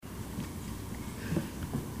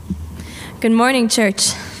Good morning,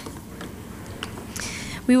 church.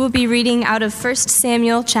 We will be reading out of 1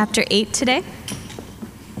 Samuel chapter 8 today.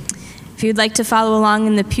 If you'd like to follow along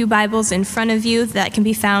in the pew Bibles in front of you, that can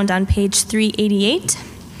be found on page 388.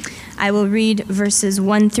 I will read verses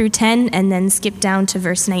 1 through 10 and then skip down to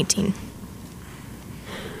verse 19.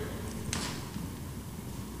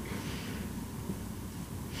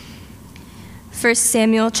 First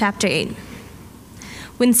Samuel chapter 8.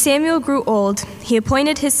 When Samuel grew old, he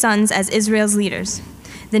appointed his sons as Israel's leaders.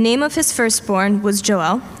 The name of his firstborn was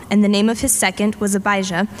Joel, and the name of his second was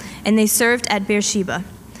Abijah, and they served at Beersheba.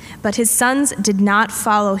 But his sons did not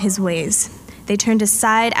follow his ways. They turned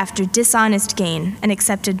aside after dishonest gain and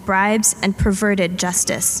accepted bribes and perverted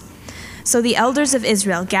justice. So the elders of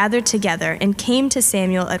Israel gathered together and came to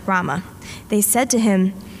Samuel at Ramah. They said to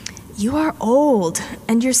him, "You are old,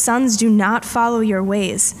 and your sons do not follow your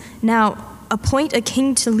ways. Now, appoint a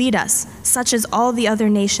king to lead us, such as all the other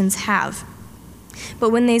nations have." But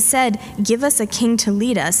when they said, "Give us a king to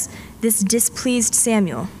lead us," this displeased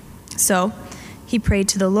Samuel. So he prayed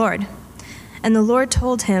to the Lord. And the Lord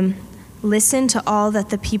told him, "Listen to all that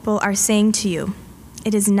the people are saying to you.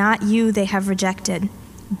 It is not you they have rejected,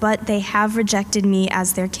 but they have rejected me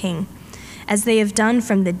as their king, as they have done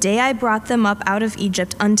from the day I brought them up out of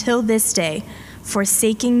Egypt until this day,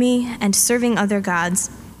 forsaking me and serving other gods.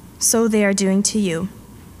 So they are doing to you.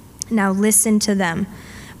 Now listen to them,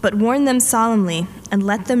 but warn them solemnly, and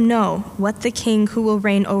let them know what the king who will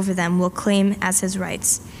reign over them will claim as his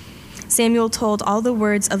rights." Samuel told all the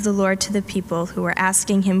words of the Lord to the people who were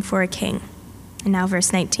asking him for a king. And now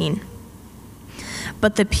verse 19.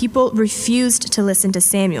 But the people refused to listen to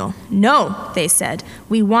Samuel. "No," they said,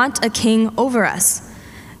 "we want a king over us.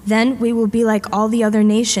 Then we will be like all the other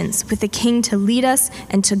nations, with a king to lead us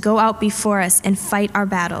and to go out before us and fight our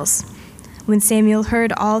battles." When Samuel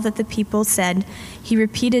heard all that the people said, he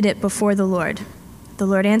repeated it before the Lord. The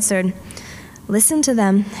Lord answered, "Listen to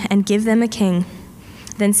them and give them a king."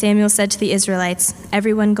 Then Samuel said to the Israelites,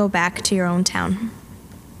 "Everyone go back to your own town."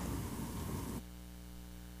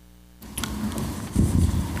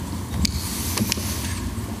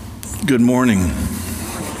 Good morning.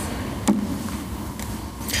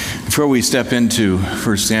 Before we step into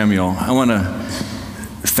 1 Samuel, I want to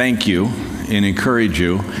thank you and encourage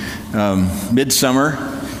you. Midsummer,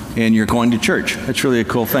 and you're going to church. That's really a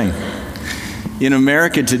cool thing. In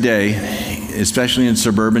America today, especially in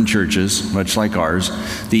suburban churches, much like ours,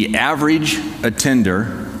 the average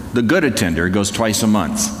attender, the good attender, goes twice a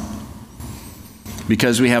month.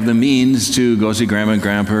 Because we have the means to go see grandma and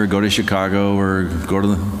grandpa, or go to Chicago, or go to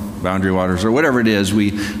the Boundary Waters, or whatever it is,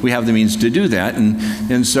 we have the means to do that.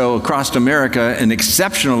 And so across America, an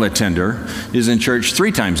exceptional attender is in church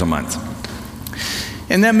 3 times a month.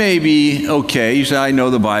 And that may be okay. You say, "I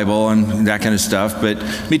know the Bible," and that kind of stuff. But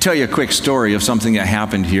let me tell you a quick story of something that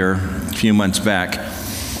happened here a few months back.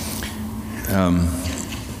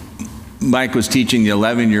 Mike was teaching the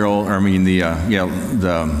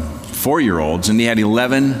 4-year-olds, and he had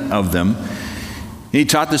 11 of them. He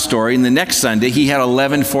taught the story, and the next Sunday, he had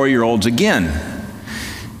 11 4-year-olds again.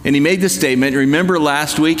 And he made the statement, "Remember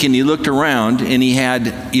last week?" And he looked around, and he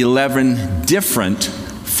had 11 different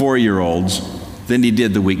 4-year-olds than he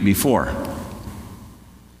did the week before.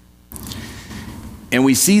 And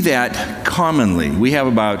we see that commonly. We have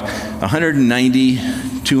about 190,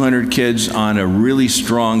 200 kids on a really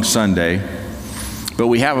strong Sunday, but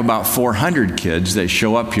we have about 400 kids that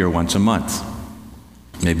show up here once a month,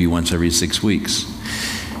 maybe once every 6 weeks.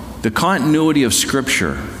 The continuity of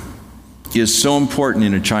Scripture is so important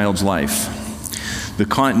in a child's life. The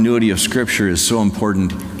continuity of Scripture is so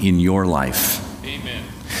important in your life. Amen.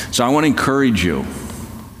 So I want to encourage you.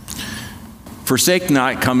 Forsake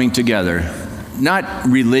not coming together, not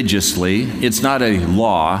religiously. It's not a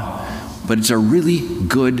law, but it's a really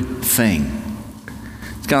good thing.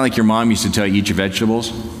 It's kind of like your mom used to tell you, "Eat your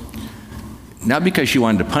vegetables." Not because she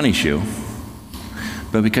wanted to punish you,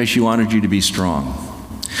 but because she wanted you to be strong.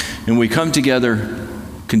 And we come together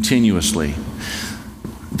continuously.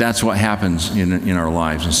 That's what happens in our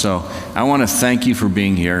lives. And so I want to thank you for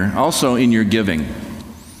being here. Also in your giving.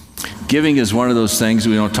 Giving is one of those things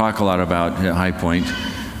we don't talk a lot about at High Point,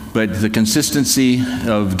 but the consistency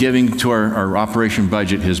of giving to our operation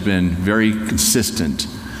budget has been very consistent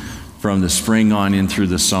from the spring on in through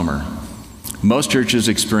the summer. Most churches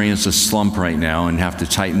experience a slump right now and have to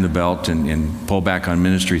tighten the belt and pull back on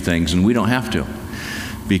ministry things, and we don't have to,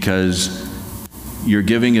 because your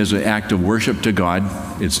giving is an act of worship to God.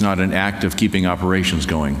 It's not an act of keeping operations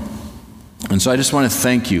going. And so I just want to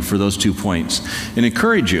thank you for those 2 points and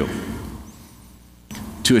encourage you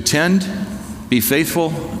to attend, be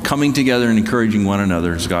faithful, coming together and encouraging one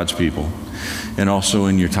another as God's people. and also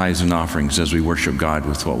in your tithes and offerings as we worship God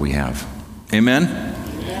with what we have. Amen?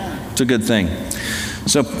 It's a good thing.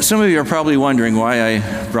 So some of you are probably wondering why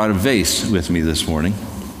I brought a vase with me this morning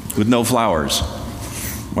with no flowers.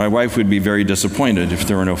 My wife would be very disappointed if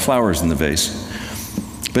there were no flowers in the vase.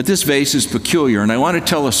 But this vase is peculiar, and I want to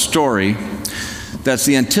tell a story that's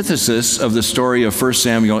the antithesis of the story of 1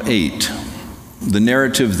 Samuel 8. The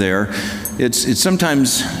narrative there, it's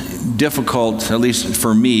sometimes difficult, at least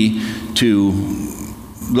for me, to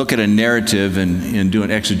look at a narrative and do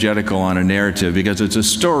an exegetical on a narrative, because it's a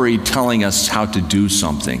story telling us how to do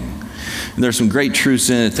something. And there's some great truths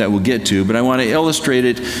in it that we'll get to, but I want to illustrate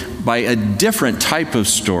it by a different type of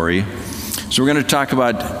story. So we're going to talk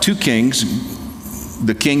about two kings,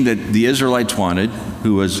 the king that the Israelites wanted,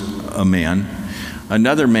 who was a man,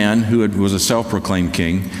 another man who was a self-proclaimed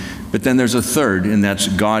king, but then there's a third, and that's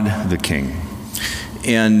God the King.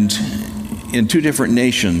 And in two different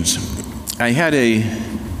nations, I had a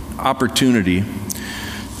opportunity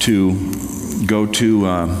to go to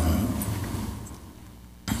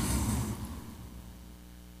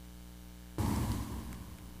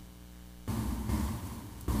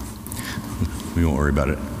we won't worry about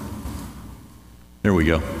it. There we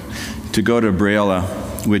go. To go to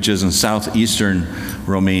Brăila, which is in southeastern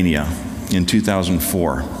Romania, in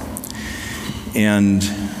 2004. And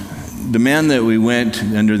the man that we went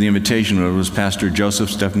under the invitation of was Pastor Joseph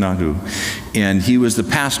Stefanogu, and he was the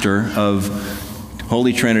pastor of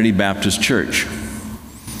Holy Trinity Baptist Church.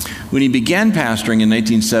 When he began pastoring in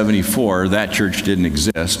 1974, that church didn't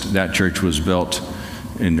exist. That church was built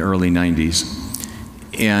in the early 90s.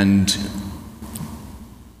 And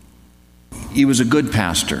he was a good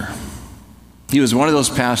pastor. He was one of those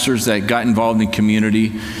pastors that got involved in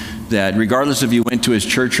community, that regardless if you went to his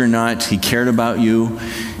church or not, he cared about you.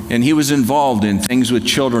 And he was involved in things with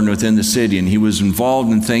children within the city, and he was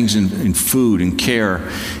involved in things in food and care.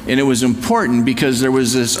 And it was important because there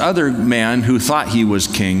was this other man who thought he was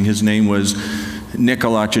king. His name was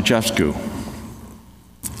Nicolae Ceausescu.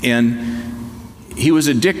 And he was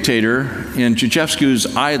a dictator, and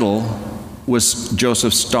Ceausescu's idol was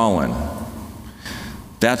Joseph Stalin.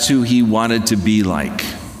 That's who he wanted to be like.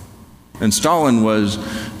 And Stalin was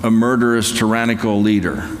a murderous, tyrannical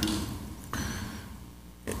leader.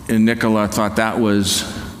 And Nicolae thought that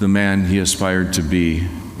was the man he aspired to be.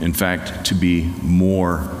 In fact, to be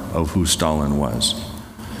more of who Stalin was.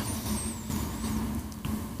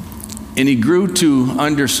 And he grew to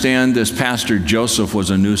understand this pastor Joseph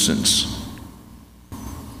was a nuisance,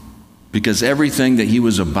 because everything that he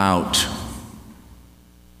was about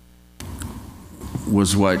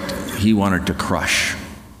was what he wanted to crush.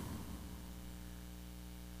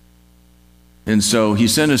 And so he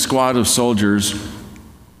sent a squad of soldiers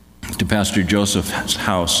to Pastor Joseph's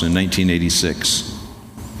house in 1986.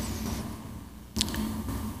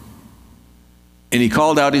 And he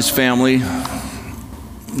called out his family.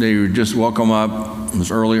 They just woke him up. It was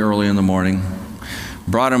early in the morning.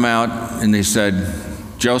 Brought him out, and they said,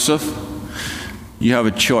 "Joseph, you have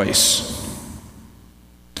a choice.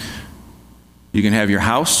 You can have your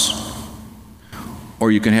house, or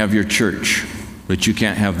you can have your church, but you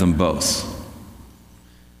can't have them both."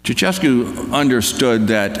 Ceausescu understood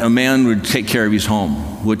that a man would take care of his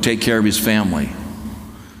home, would take care of his family.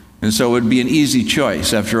 And so it would be an easy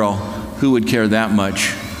choice. After all, who would care that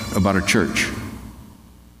much about a church,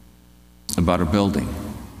 about a building,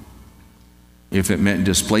 if it meant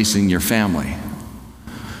displacing your family?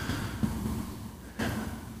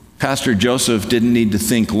 Pastor Joseph didn't need to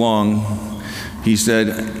think long. He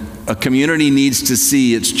said, a community needs to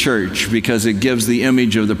see its church because it gives the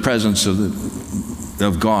image of the presence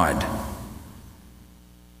of God.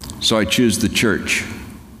 So I choose the church.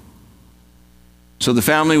 So the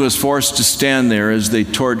family was forced to stand there as they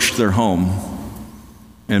torched their home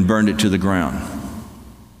and burned it to the ground.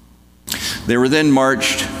 They were then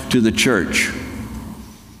marched to the church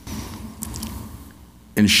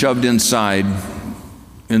and shoved inside,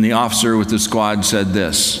 and the officer with the squad said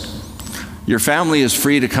this: "Your family is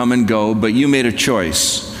free to come and go, but you made a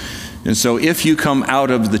choice. And so if you come out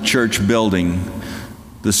of the church building,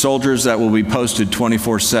 the soldiers that will be posted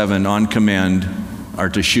 24/7 on command are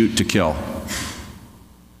to shoot to kill.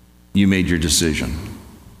 You made your decision."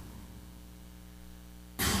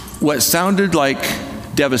 What sounded like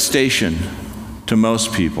devastation to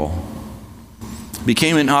most people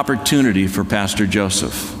became an opportunity for Pastor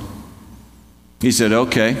Joseph. He said,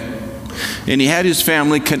 okay. And he had his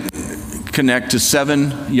family connect to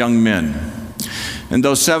 7 young men. And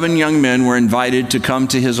those 7 young men were invited to come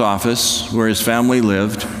to his office where his family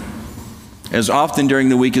lived as often during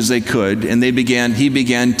the week as they could, and he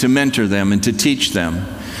began to mentor them and to teach them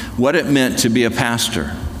what it meant to be a pastor,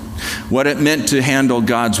 what it meant to handle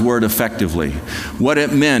God's word effectively, what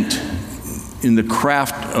it meant in the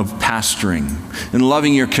craft of pastoring and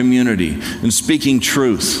loving your community and speaking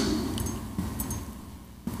truth.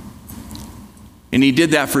 And he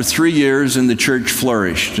did that for 3 years, and the church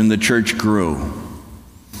flourished and the church grew.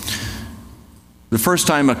 The first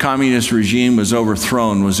time a communist regime was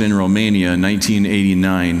overthrown was in Romania in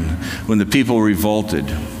 1989 when the people revolted.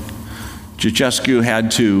 Ceausescu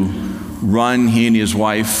had to run, he and his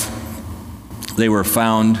wife. They were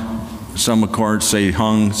found. Some, of course, say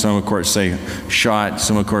hung. Some, of course, say shot.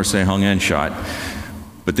 Some, of course, say hung and shot.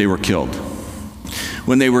 But they were killed.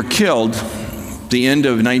 When they were killed, the end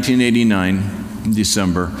of 1989, in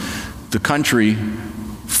December, the country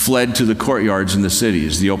fled to the courtyards in the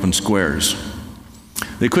cities, the open squares.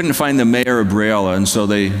 They couldn't find the mayor of Brăila, and so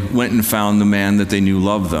they went and found the man that they knew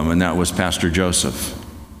loved them, and that was Pastor Joseph.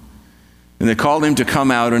 And they called him to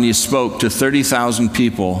come out, and he spoke to 30,000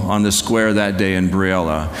 people on the square that day in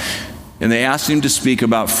Brăila. And they asked him to speak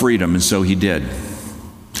about freedom, and so he did.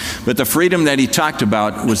 But the freedom that he talked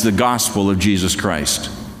about was the gospel of Jesus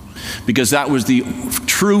Christ, because that was the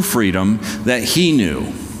true freedom that he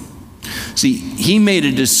knew. See, he made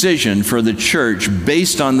a decision for the church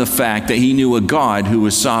based on the fact that he knew a God who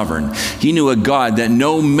was sovereign. He knew a God that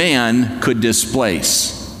no man could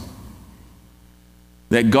displace.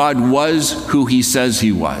 That God was who he says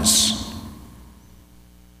he was.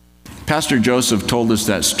 Pastor Joseph told us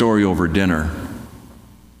that story over dinner,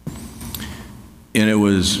 and it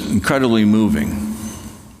was incredibly moving.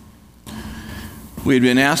 We had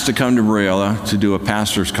been asked to come to Brăila to do a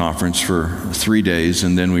pastor's conference for 3 days,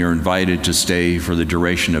 and then we were invited to stay for the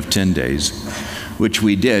duration of 10 days, which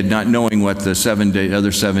we did, not knowing what the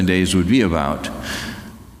other 7 days would be about.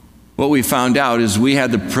 What we found out is we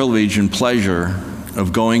had the privilege and pleasure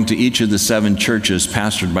of going to each of the 7 churches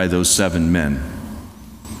pastored by those 7 men.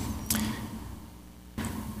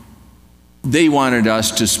 They wanted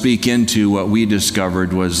us to speak into what we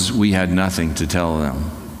discovered was we had nothing to tell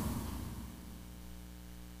them.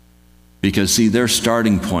 Because, see, their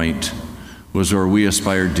starting point was where we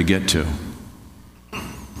aspired to get to.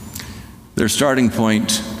 Their starting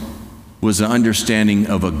point was the understanding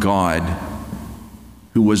of a God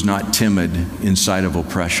who was not timid inside of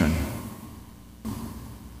oppression.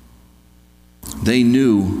 They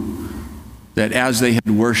knew that as they had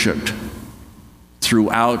worshiped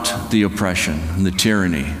throughout the oppression and the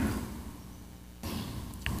tyranny,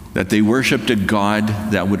 that they worshiped a God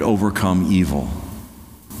that would overcome evil.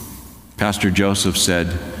 Pastor Joseph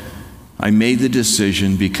said, I made the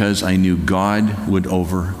decision because I knew God would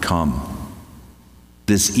overcome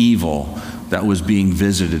this evil that was being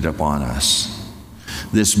visited upon us.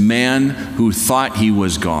 This man who thought he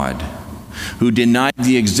was God, who denied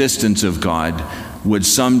the existence of God, would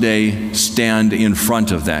someday stand in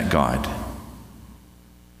front of that God.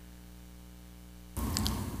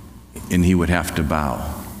 And he would have to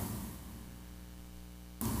bow.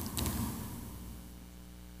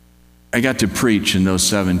 I got to preach in those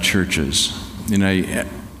 7 churches, and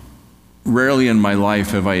rarely in my life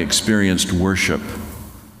have I experienced worship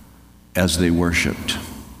as they worshiped.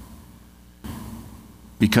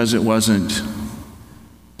 Because it wasn't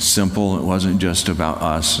simple, it wasn't just about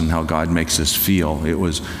us and how God makes us feel. It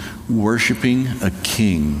was worshiping a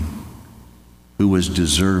king who was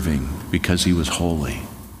deserving because he was holy,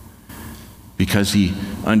 because he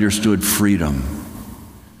understood freedom,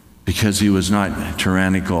 because he was not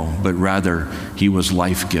tyrannical, but rather he was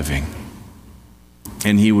life-giving.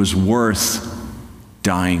 And he was worth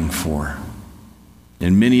dying for.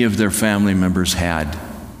 And many of their family members had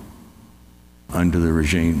under the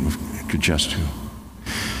regime of Ceausescu.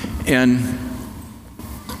 And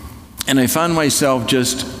I found myself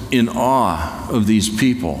just in awe of these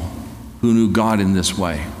people who knew God in this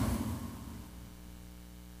way.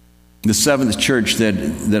 The 7th church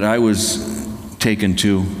that I was taken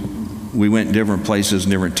to, we went different places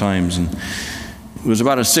and different times, and it was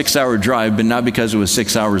about a 6-hour drive, but not because it was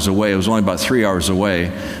 6 hours away. It was only about 3 hours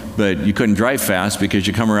away, but you couldn't drive fast because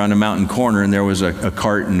you come around a mountain corner and there was a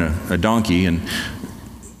cart and a donkey, and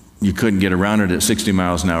you couldn't get around it at 60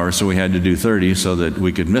 miles an hour, so we had to do 30 so that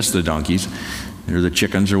we could miss the donkeys or the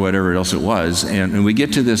chickens or whatever else it was. And we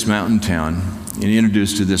get to this mountain town and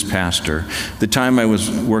introduced to this pastor. The time I was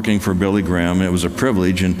working for Billy Graham, it was a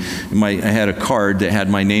privilege, and I had a card that had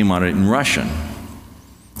my name on it in Russian.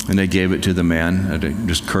 And I gave it to the man,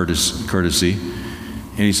 just courtesy.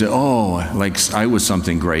 And he said, oh, like I was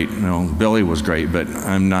something great. Billy was great, but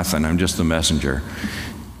I'm nothing. I'm just the messenger.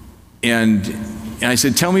 And I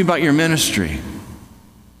said, tell me about your ministry.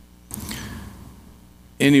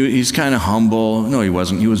 And he's kind of humble. No, he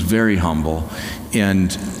wasn't. He was very humble.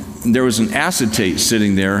 And there was an acetate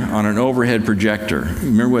sitting there on an overhead projector.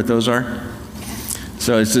 Remember what those are?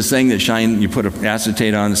 So it's this thing that you put an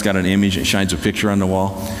acetate on, it's got an image, it shines a picture on the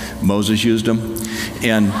wall. Moses used them.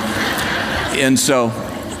 And so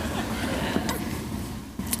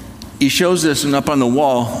he shows this and up on the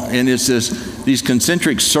wall, and it's these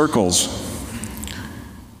concentric circles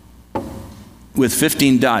with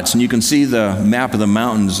 15 dots. And you can see the map of the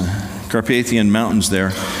mountains, Carpathian Mountains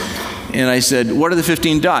there. And I said, what are the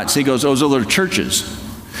 15 dots? He goes, those are the churches.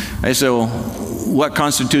 I said, well, what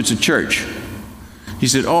constitutes a church? He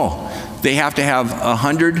said, they have to have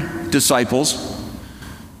 100 disciples,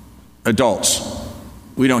 adults.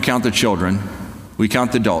 We don't count the children. We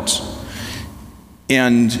count the adults.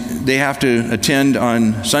 And they have to attend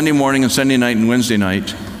on Sunday morning and Sunday night and Wednesday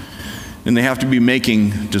night. And they have to be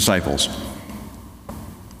making disciples.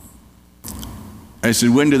 I said,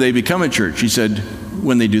 when do they become a church? He said,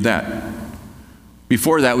 when they do that.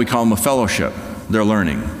 Before that, we call them a fellowship. They're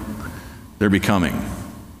learning. They're becoming.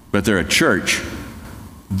 But they're a church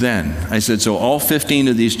then. I said, so all 15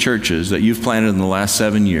 of these churches that you've planted in the last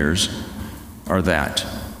 7 years are that.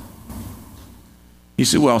 He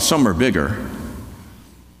said, well, some are bigger.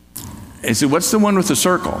 I said, what's the one with the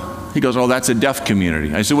circle? He goes, that's a deaf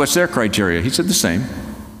community. I said, what's their criteria? He said, the same.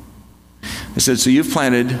 I said, so you've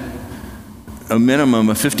planted a minimum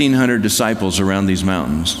of 1,500 disciples around these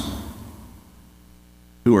mountains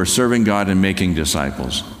who are serving God and making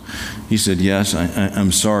disciples. He said, yes,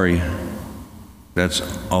 I'm sorry. That's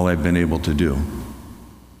all I've been able to do.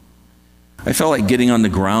 I felt like getting on the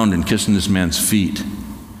ground and kissing this man's feet.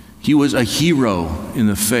 He was a hero in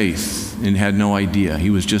the faith and had no idea. He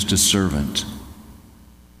was just a servant,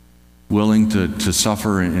 willing to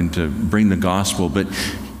suffer and to bring the gospel. But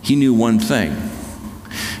he knew one thing,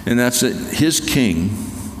 and that's that his king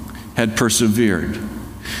had persevered.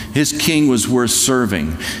 His king was worth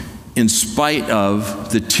serving in spite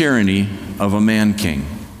of the tyranny of a man-king.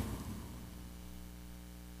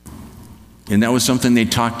 And that was something they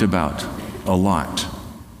talked about a lot.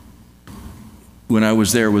 When I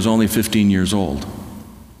was there, it was only 15 years old.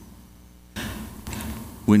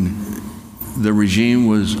 When the regime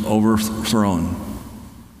was overthrown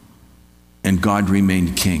and God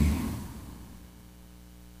remained king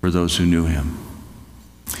for those who knew him.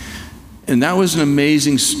 And that was an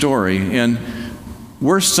amazing story. And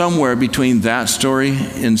we're somewhere between that story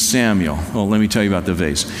and Samuel. Well, let me tell you about the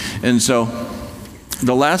vase. And so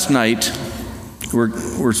the last night,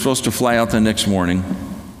 we're supposed to fly out the next morning.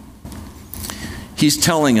 He's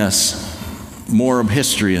telling us more of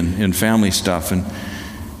history and family stuff.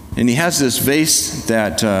 And he has this vase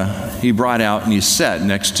that he brought out and he set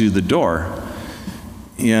next to the door.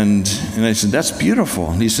 And I said, that's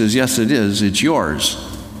beautiful. And he says, yes, it is. It's yours.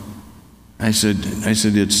 I said,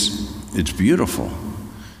 it's beautiful.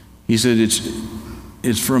 He said,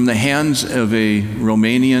 it's from the hands of a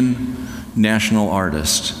Romanian national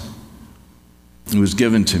artist. It was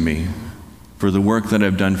given to me for the work that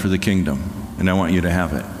I've done for the kingdom, and I want you to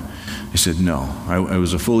have it. I said, no. I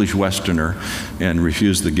was a foolish Westerner and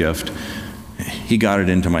refused the gift. He got it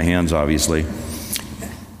into my hands, obviously.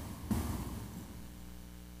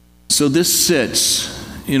 So this sits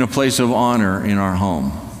in a place of honor in our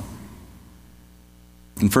home.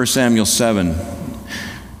 In 1 Samuel 7,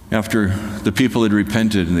 after the people had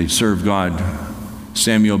repented and they served God,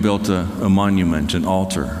 Samuel built a monument, an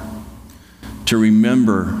altar, to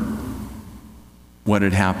remember what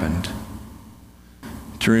had happened,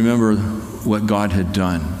 to remember what God had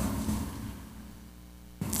done.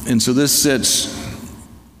 And so this sits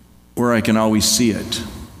where I can always see it.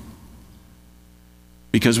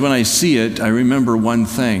 Because when I see it, I remember one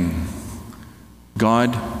thing: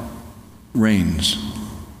 God reigns.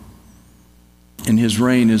 And his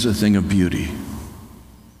reign is a thing of beauty.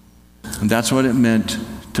 And that's what it meant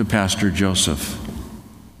to Pastor Joseph.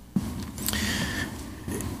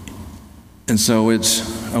 And so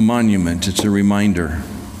it's a monument, it's a reminder.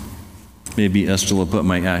 Maybe Esther will put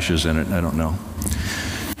my ashes in it, I don't know.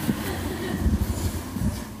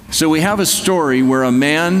 So we have a story where a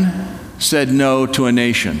man said no to a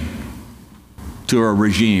nation, to a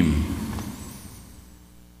regime.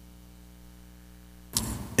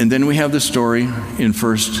 And then we have the story in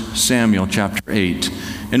 1 Samuel chapter 8.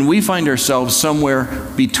 And we find ourselves somewhere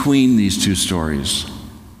between these two stories.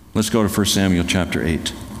 Let's go to 1 Samuel chapter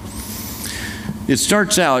 8. It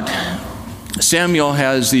starts out, Samuel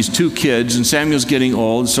has these two kids, and Samuel's getting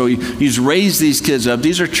old, so he's raised these kids up.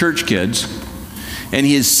 These are church kids. And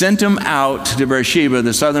he has sent them out to Beersheba,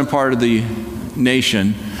 the southern part of the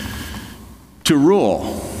nation, to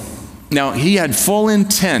rule. Now, he had full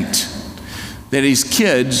intent that his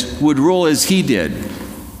kids would rule as he did.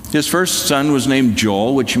 His first son was named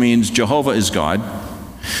Joel, which means Jehovah is God.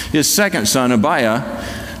 His second son, Abiah,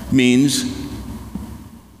 means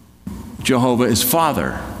Jehovah is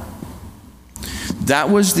Father. That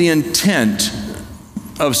was the intent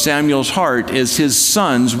of Samuel's heart as his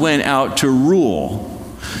sons went out to rule.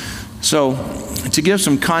 So, to give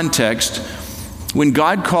some context, when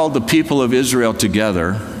God called the people of Israel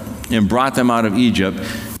together and brought them out of Egypt,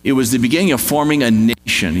 it was the beginning of forming a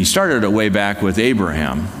nation. He started it way back with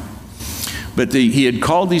Abraham. But he had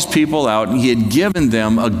called these people out, and he had given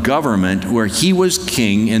them a government where he was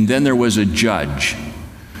king, and then there was a judge.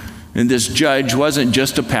 And this judge wasn't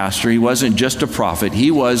just a pastor, he wasn't just a prophet, he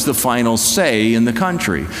was the final say in the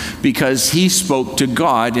country, because he spoke to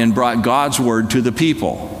God and brought God's word to the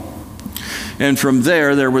people. And from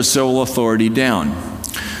there was civil authority down.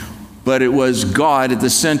 But it was God at the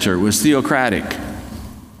center, it was theocratic.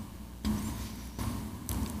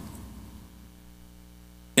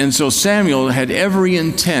 And so Samuel had every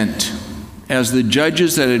intent, as the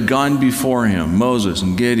judges that had gone before him, Moses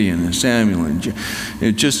and Gideon and Samuel,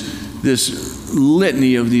 and just this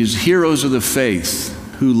litany of these heroes of the faith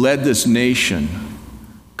who led this nation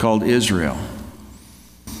called Israel.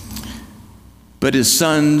 But his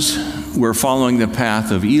sons were following the path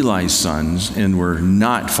of Eli's sons and were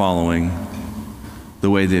not following the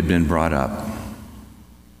way they'd been brought up.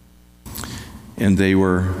 And they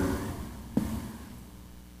were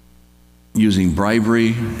using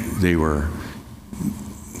bribery. They were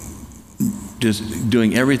just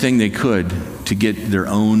doing everything they could to get their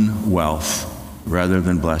own wealth rather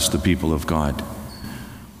than bless the people of God.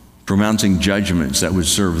 Pronouncing judgments that would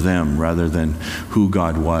serve them rather than who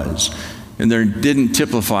God was. And they didn't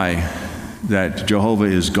typify that Jehovah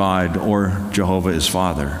is God or Jehovah is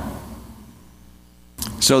Father.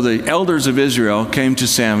 So the elders of Israel came to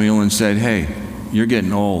Samuel and said, "Hey, you're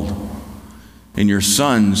getting old, and your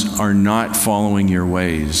sons are not following your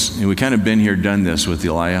ways." And we kind of been here, done this with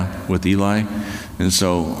Eli. And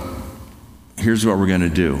so here's what we're going to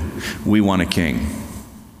do. We want a king.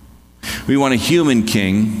 We want a human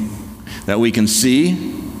king that we can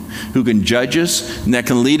see, who can judge us, and that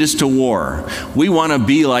can lead us to war. We want to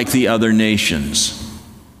be like the other nations.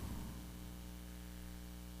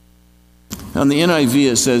 On the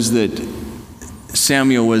NIV, it says that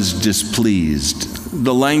Samuel was displeased.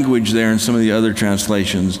 The language there in some of the other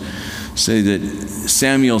translations say that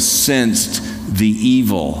Samuel sensed the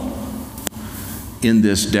evil in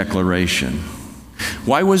this declaration.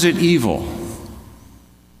 Why was it evil?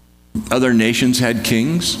 Other nations had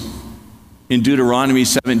kings. In Deuteronomy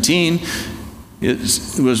 17, it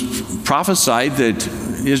was prophesied that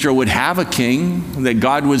Israel would have a king, that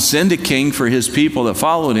God would send a king for his people that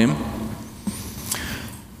followed him.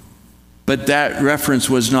 But that reference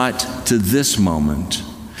was not to this moment.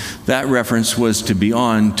 That reference was to be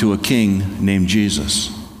on to a king named Jesus.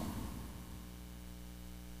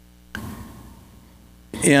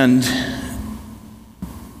 And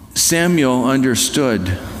Samuel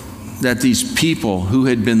understood that these people who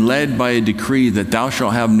had been led by a decree that thou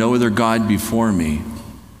shalt have no other God before me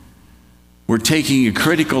were taking a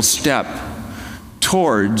critical step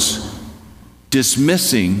towards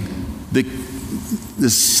dismissing the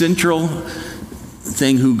central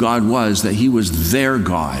thing who God was, that he was their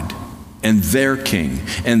God and their king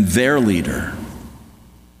and their leader.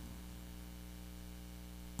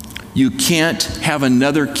 You can't have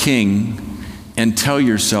another king and tell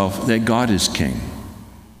yourself that God is king.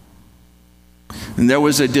 And there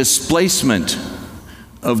was a displacement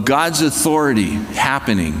of God's authority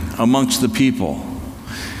happening amongst the people.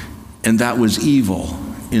 And that was evil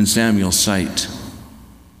in Samuel's sight.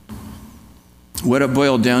 What it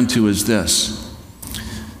boiled down to is this: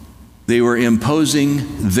 they were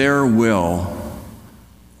imposing their will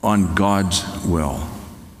on God's will.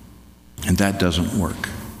 And that doesn't work.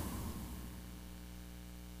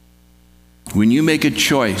 When you make a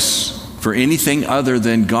choice for anything other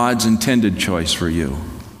than God's intended choice for you,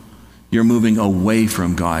 you're moving away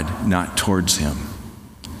from God, not towards him.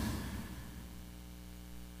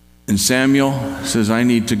 And Samuel says, I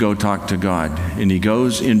need to go talk to God. And he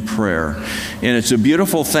goes in prayer. And it's a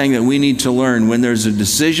beautiful thing that we need to learn. When there's a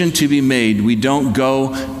decision to be made, we don't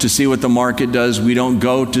go to see what the market does. We don't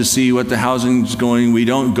go to see what the housing's going. We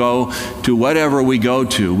don't go to whatever we go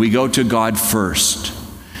to. We go to God first.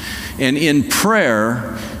 And in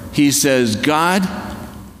prayer, he says, God,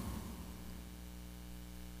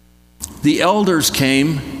 the elders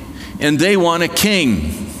came and they want a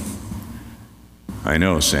king. I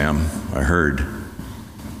know, Sam, I heard.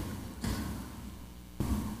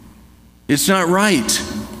 It's not right.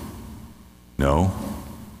 No,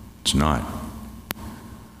 it's not.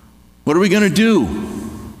 What are we going to do?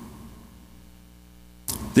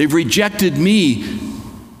 They've rejected me.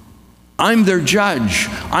 I'm their judge.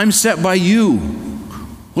 I'm set by you.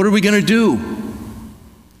 What are we going to do?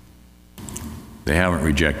 They haven't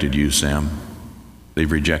rejected you, Sam.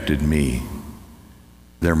 They've rejected me.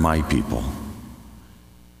 They're my people.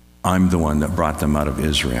 I'm the one that brought them out of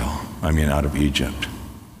out of Egypt.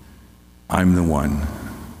 I'm the one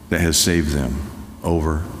that has saved them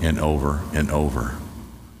over and over and over.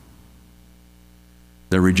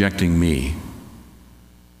 They're rejecting me.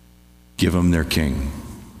 Give them their king.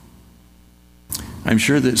 I'm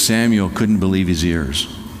sure that Samuel couldn't believe his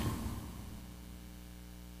ears.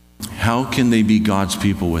 How can they be God's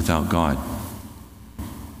people without God?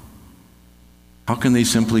 How can they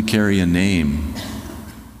simply carry a name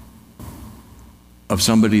of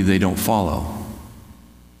somebody they don't follow?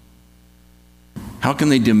 How can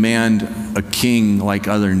they demand a king like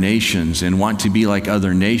other nations and want to be like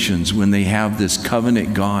other nations when they have this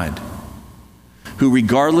covenant God who,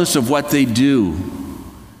 regardless of what they do,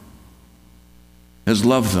 has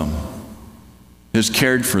loved them, has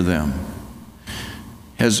cared for them,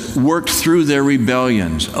 has worked through their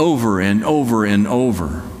rebellions over and over and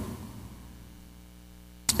over,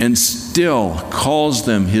 and still calls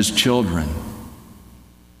them his children?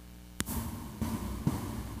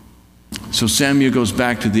 So Samuel goes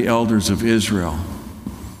back to the elders of Israel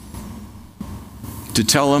to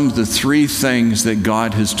tell them the three things that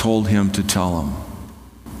God has told him to tell them.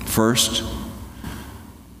 First,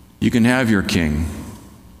 you can have your king.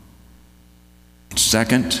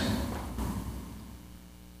 Second,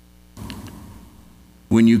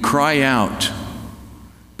 when you cry out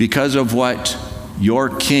because of what your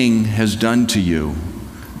king has done to you,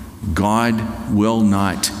 God will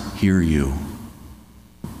not hear you.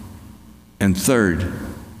 And third,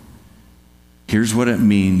 here's what it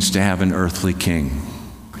means to have an earthly king.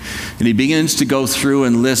 And he begins to go through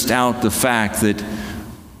and list out the fact that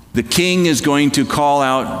the king is going to call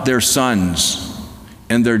out their sons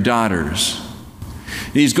and their daughters.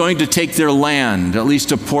 He's going to take their land, at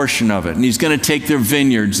least a portion of it, and he's going to take their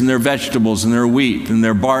vineyards and their vegetables and their wheat and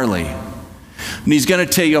their barley. And he's going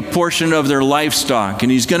to take a portion of their livestock,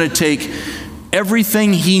 and he's going to take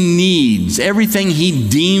everything he needs, everything he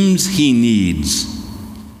deems he needs,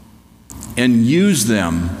 and use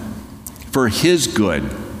them for his good.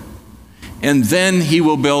 And then he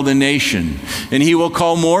will build a nation, and he will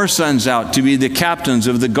call more sons out to be the captains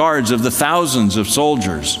of the guards of the thousands of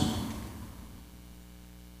soldiers.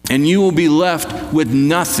 And you will be left with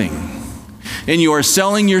nothing. And you are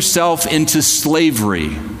selling yourself into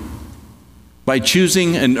slavery by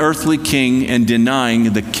choosing an earthly king and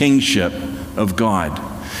denying the kingship of God.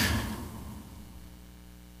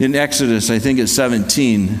 In Exodus, I think it's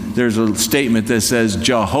 17, there's a statement that says,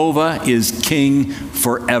 Jehovah is king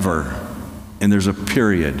forever. And there's a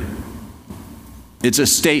period. It's a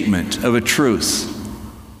statement of a truth.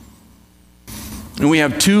 And we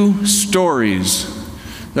have two stories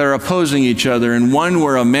that are opposing each other, and one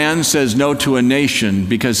where a man says no to a nation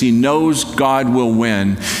because he knows God will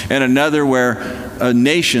win, and another where a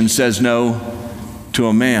nation says no to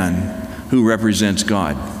a man who represents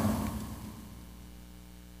God.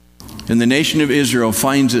 And the nation of Israel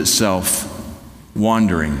finds itself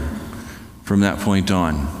wandering from that point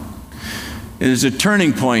on. It is a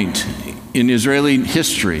turning point in Israeli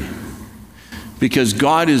history because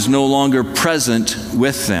God is no longer present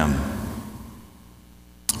with them.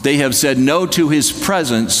 They have said no to his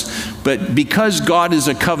presence, but because God is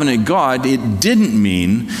a covenant God, it didn't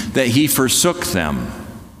mean that he forsook them.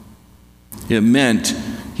 It meant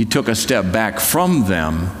he took a step back from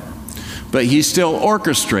them, but he still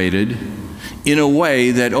orchestrated in a way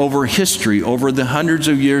that over history, over the hundreds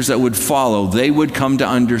of years that would follow, they would come to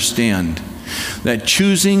understand that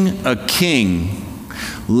choosing a king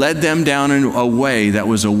led them down in a way that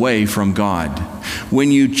was away from God.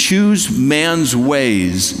 When you choose man's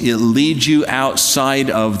ways, it leads you outside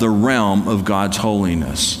of the realm of God's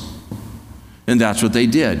holiness. And that's what they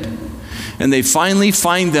did. And they finally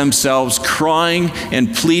find themselves crying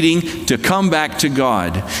and pleading to come back to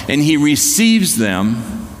God. And he receives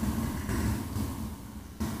them,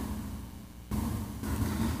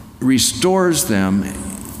 restores them,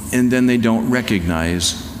 and then they don't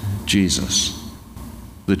recognize Jesus,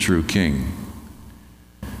 the true king.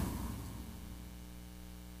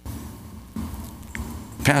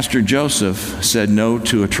 Pastor Joseph said no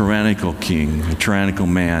to a tyrannical king, a tyrannical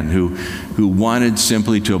man who wanted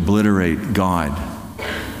simply to obliterate God,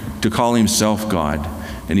 to call himself God.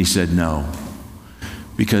 And he said, no,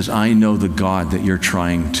 because I know the God that you're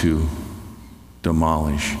trying to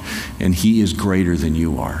demolish. and he is greater than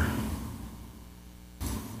you are.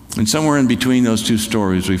 And somewhere in between those two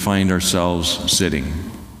stories, we find ourselves sitting.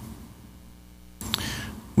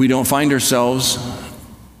 We don't find ourselves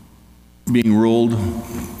being ruled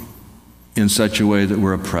in such a way that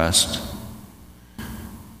we're oppressed.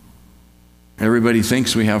 Everybody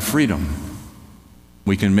thinks we have freedom.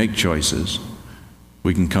 We can make choices.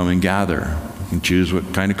 We can come and gather. You can choose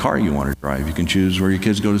what kind of car you want to drive. You can choose where your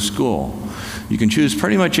kids go to school. You can choose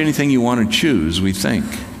pretty much anything you want to choose, we think.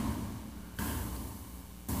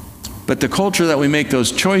 But the culture that we make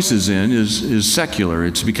those choices in is secular.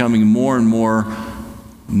 It's becoming more and more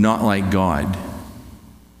not like God.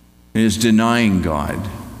 It is denying God.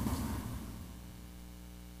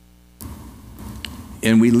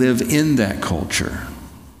 And we live in that culture.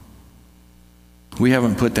 We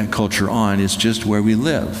haven't put that culture on, it's just where we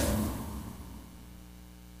live.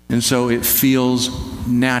 And so it feels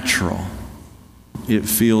natural. It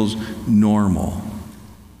feels normal.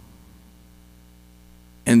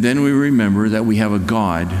 And then we remember that we have a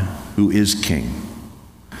God who is king.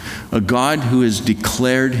 A God who has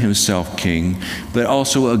declared himself king, but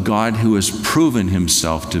also a God who has proven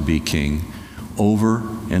himself to be king over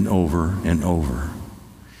and over and over.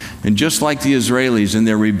 And just like the Israelis in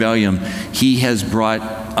their rebellion, he has brought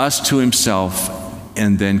us to himself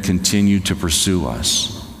and then continued to pursue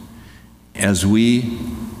us. As we,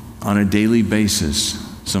 on a daily basis,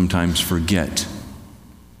 sometimes forget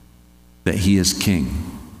that he is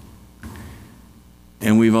king.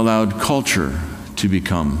 And we've allowed culture to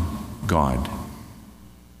become God.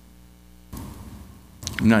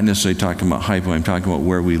 I'm not necessarily talking about hypo, I'm talking about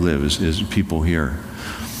where we live as people here.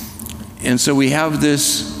 And so we have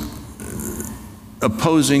this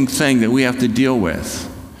opposing thing that we have to deal with.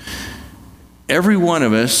 Every one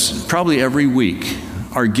of us, probably every week,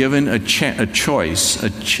 are given a choice,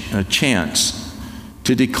 a chance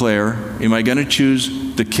to declare, am I going to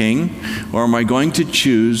choose the king, or am I going to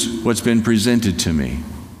choose what's been presented to me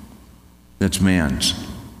that's man's?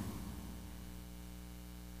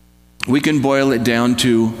 We can boil it down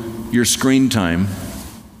to your screen time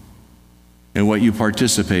and what you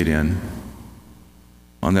participate in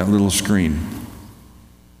on that little screen.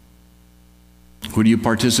 What do you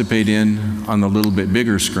participate in on the little bit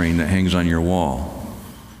bigger screen that hangs on your wall?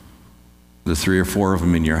 The 3 or 4 of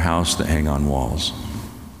them in your house that hang on walls.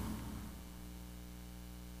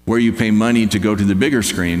 Where you pay money to go to the bigger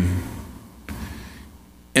screen.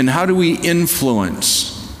 And how do we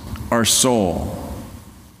influence our soul?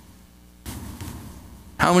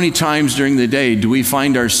 How many times during the day do we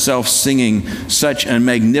find ourselves singing such a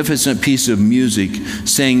magnificent piece of music,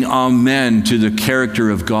 saying amen to the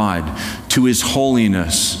character of God, to his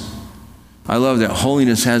holiness? I love that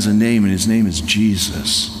holiness has a name, and his name is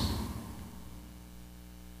Jesus.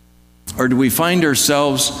 Or do we find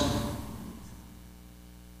ourselves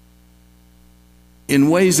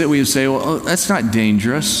in ways that we say, well, that's not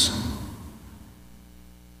dangerous?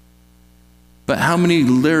 But how many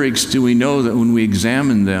lyrics do we know that when we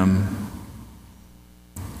examine them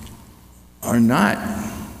are not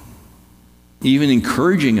even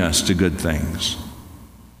encouraging us to good things?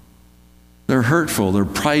 They're hurtful, they're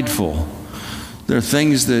prideful. They're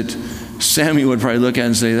things that Samuel would probably look at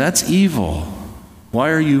and say, that's evil.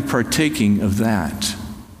 Why are you partaking of that?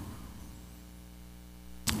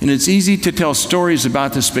 And it's easy to tell stories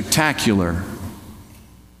about the spectacular,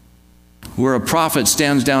 where a prophet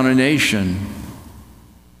stands down a nation,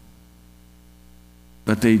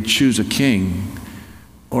 but they choose a king,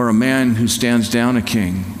 or a man who stands down a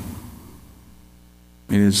king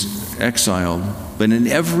and is exiled. But in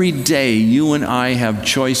every day, you and I have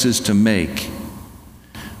choices to make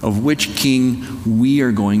of which king we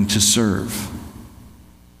are going to serve.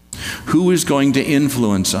 Who is going to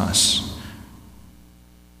influence us?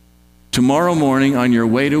 Tomorrow morning on your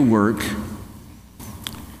way to work,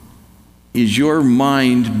 is your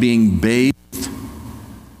mind being bathed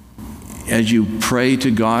as you pray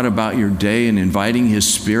to God about your day and inviting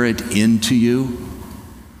his Spirit into you?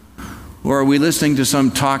 Or are we listening to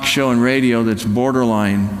some talk show on radio that's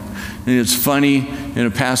borderline and it's funny and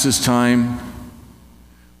it passes time?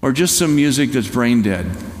 Or just some music that's brain dead?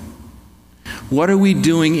 What are we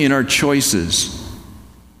doing in our choices?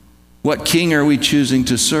 What king are we choosing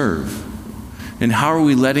to serve? And how are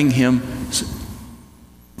we letting him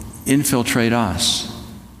infiltrate us?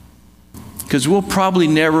 Because we'll probably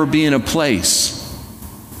never be in a place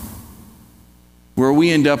where we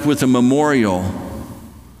end up with a memorial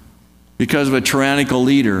because of a tyrannical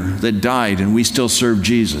leader that died and we still serve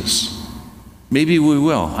Jesus. Maybe we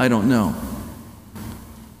will, I don't know.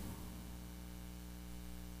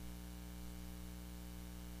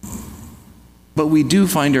 But we do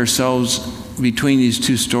find ourselves between these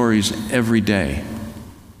two stories every day.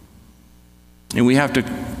 And we have to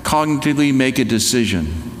cognitively make a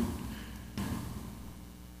decision.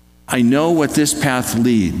 I know what this path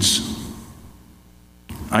leads.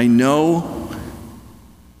 I know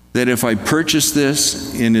that if I purchase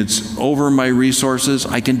this and it's over my resources,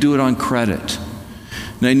 I can do it on credit.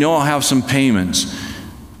 And I know I'll have some payments.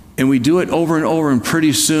 And we do it over and over, and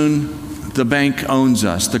pretty soon the bank owns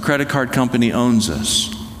us. The credit card company owns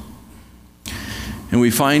us. And we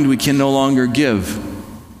find we can no longer give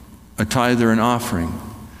a tithe or an offering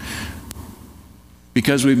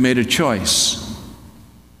because we've made a choice.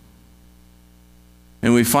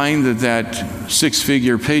 And we find that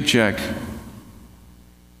six-figure paycheck,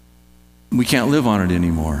 we can't live on it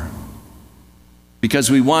anymore because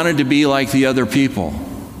we wanted to be like the other people.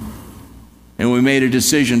 And we made a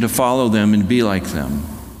decision to follow them and be like them.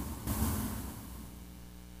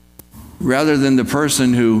 Rather than the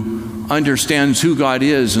person who understands who God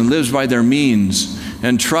is and lives by their means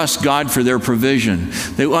and trusts God for their provision.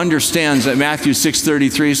 They understands that Matthew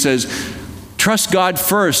 6:33 says, trust God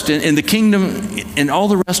first, and the kingdom and all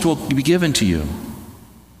the rest will be given to you.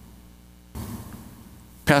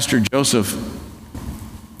 Pastor Joseph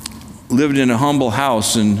lived in a humble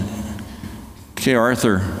house, and Kay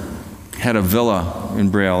Arthur had a villa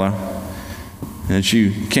in Breala, and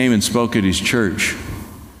she came and spoke at his church.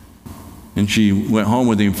 And she went home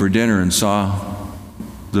with him for dinner and saw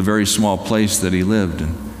the very small place that he lived.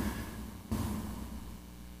 And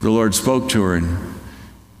the Lord spoke to her, and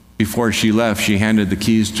before she left, she handed the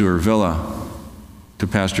keys to her villa to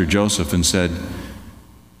Pastor Joseph and said,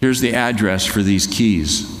 here's the address for these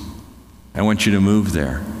keys. I want you to move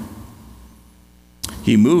there.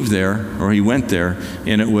 He moved there, or he went there,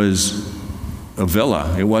 and it was a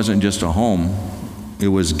villa. It wasn't just a home. It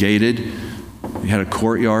was gated. It had a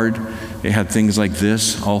courtyard. It had things like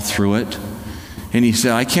this all through it. And he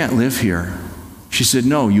said, I can't live here. She said,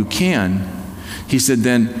 no, you can. He said,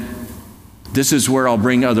 then this is where I'll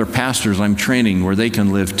bring other pastors I'm training where they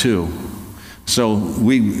can live too. So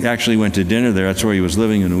we actually went to dinner there. That's where he was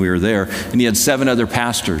living, and we were there. And he had 7 other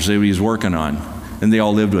pastors that he was working on, and they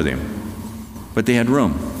all lived with him. But they had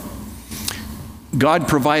room. God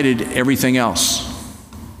provided everything else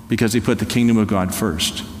because he put the kingdom of God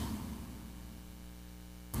first.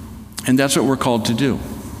 And that's what we're called to do.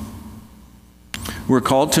 We're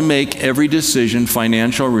called to make every decision,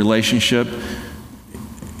 financial, relationship,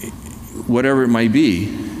 whatever it might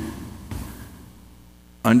be,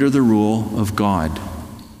 under the rule of God,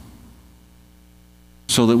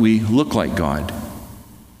 so that we look like God,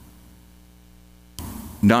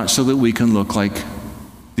 not so that we can look like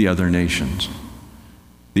the other nations,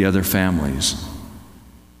 the other families,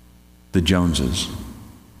 the Joneses.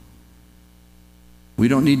 We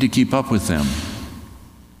don't need to keep up with them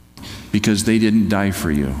because they didn't die for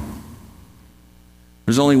you.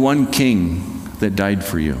 There's only one king that died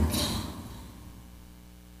for you.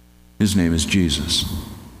 His name is Jesus.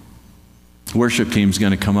 The worship team's going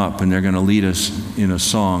to come up, and they're going to lead us in a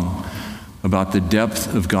song about the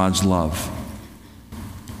depth of God's love.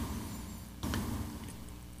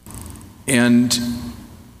 And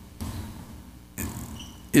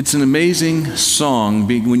it's an amazing song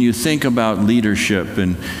when you think about leadership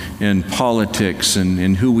and politics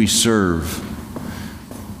and who we serve.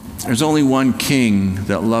 There's only one king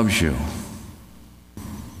that loves you.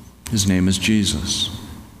 His name is Jesus.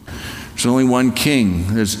 There's only one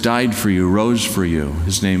king that's died for you, rose for you.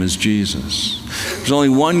 His name is Jesus. There's only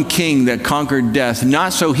one king that conquered death,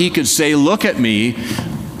 not so he could say, look at me,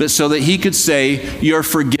 but so that he could say, you're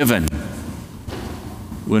forgiven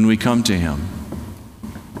when we come to him.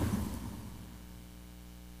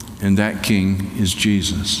 And that king is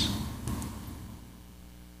Jesus.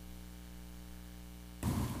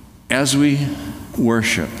 As we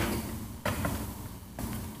worship,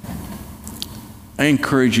 I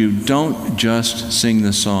encourage you, don't just sing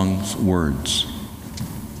the song's words.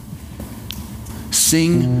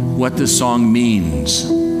 Sing what the song means.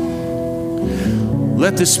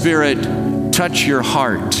 Let the Spirit touch your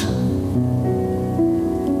heart.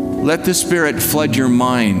 Let the Spirit flood your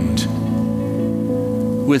mind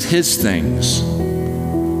with His things.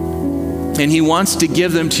 And He wants to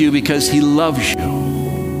give them to you because He loves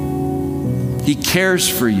you. He cares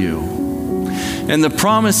for you. And the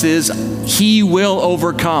promise is He will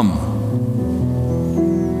overcome.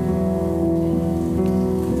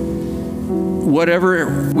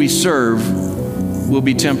 Whatever we serve will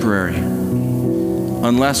be temporary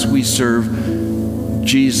unless we serve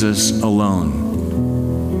Jesus alone.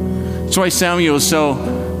 That's why Samuel is so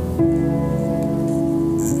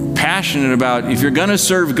passionate about, if you're going to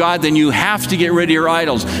serve God, then you have to get rid of your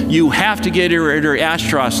idols. You have to get rid of your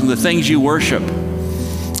Ashtaroths and the things you worship.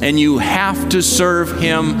 And you have to serve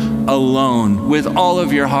Him alone with all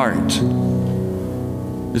of your heart.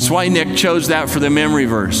 That's why Nick chose that for the memory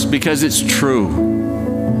verse, because it's true.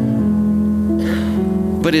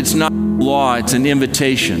 But it's not law, it's an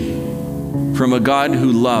invitation from a God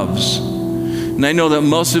who loves. And I know that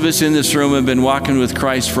most of us in this room have been walking with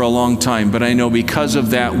Christ for a long time, but I know because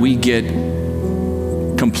of that we get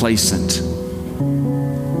complacent.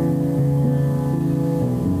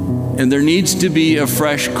 And there needs to be a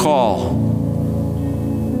fresh call.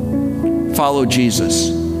 Follow Jesus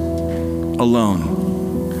alone.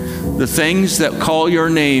 The things that call your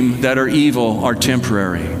name that are evil are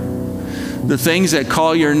temporary. The things that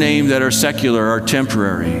call your name that are secular are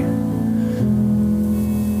temporary.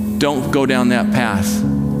 Don't go down that path.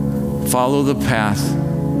 Follow the path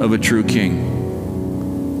of a true king.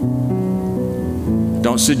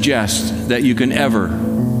 Don't suggest that you can ever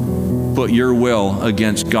put your will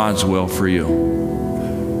against God's will for you.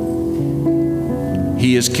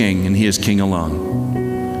 He is king, and He is king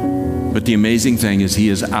alone. But the amazing thing is He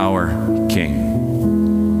is our king.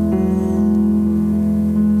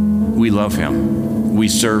 We love Him. We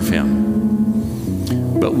serve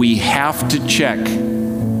Him. But we have to check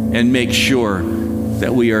and make sure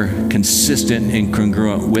that we are consistent and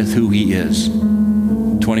congruent with who He is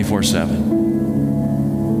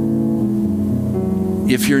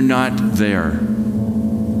 24/7. If you're not there,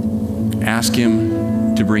 ask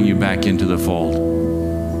Him to bring you back into the fold,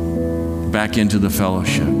 back into the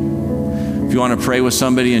fellowship. If you want to pray with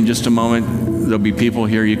somebody in just a moment, there'll be people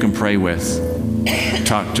here you can pray with,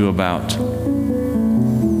 talk to about.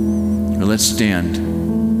 Or let's stand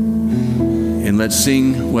and let's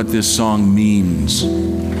sing what this song means.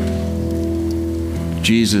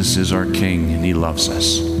 Jesus is our King and He loves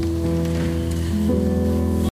us.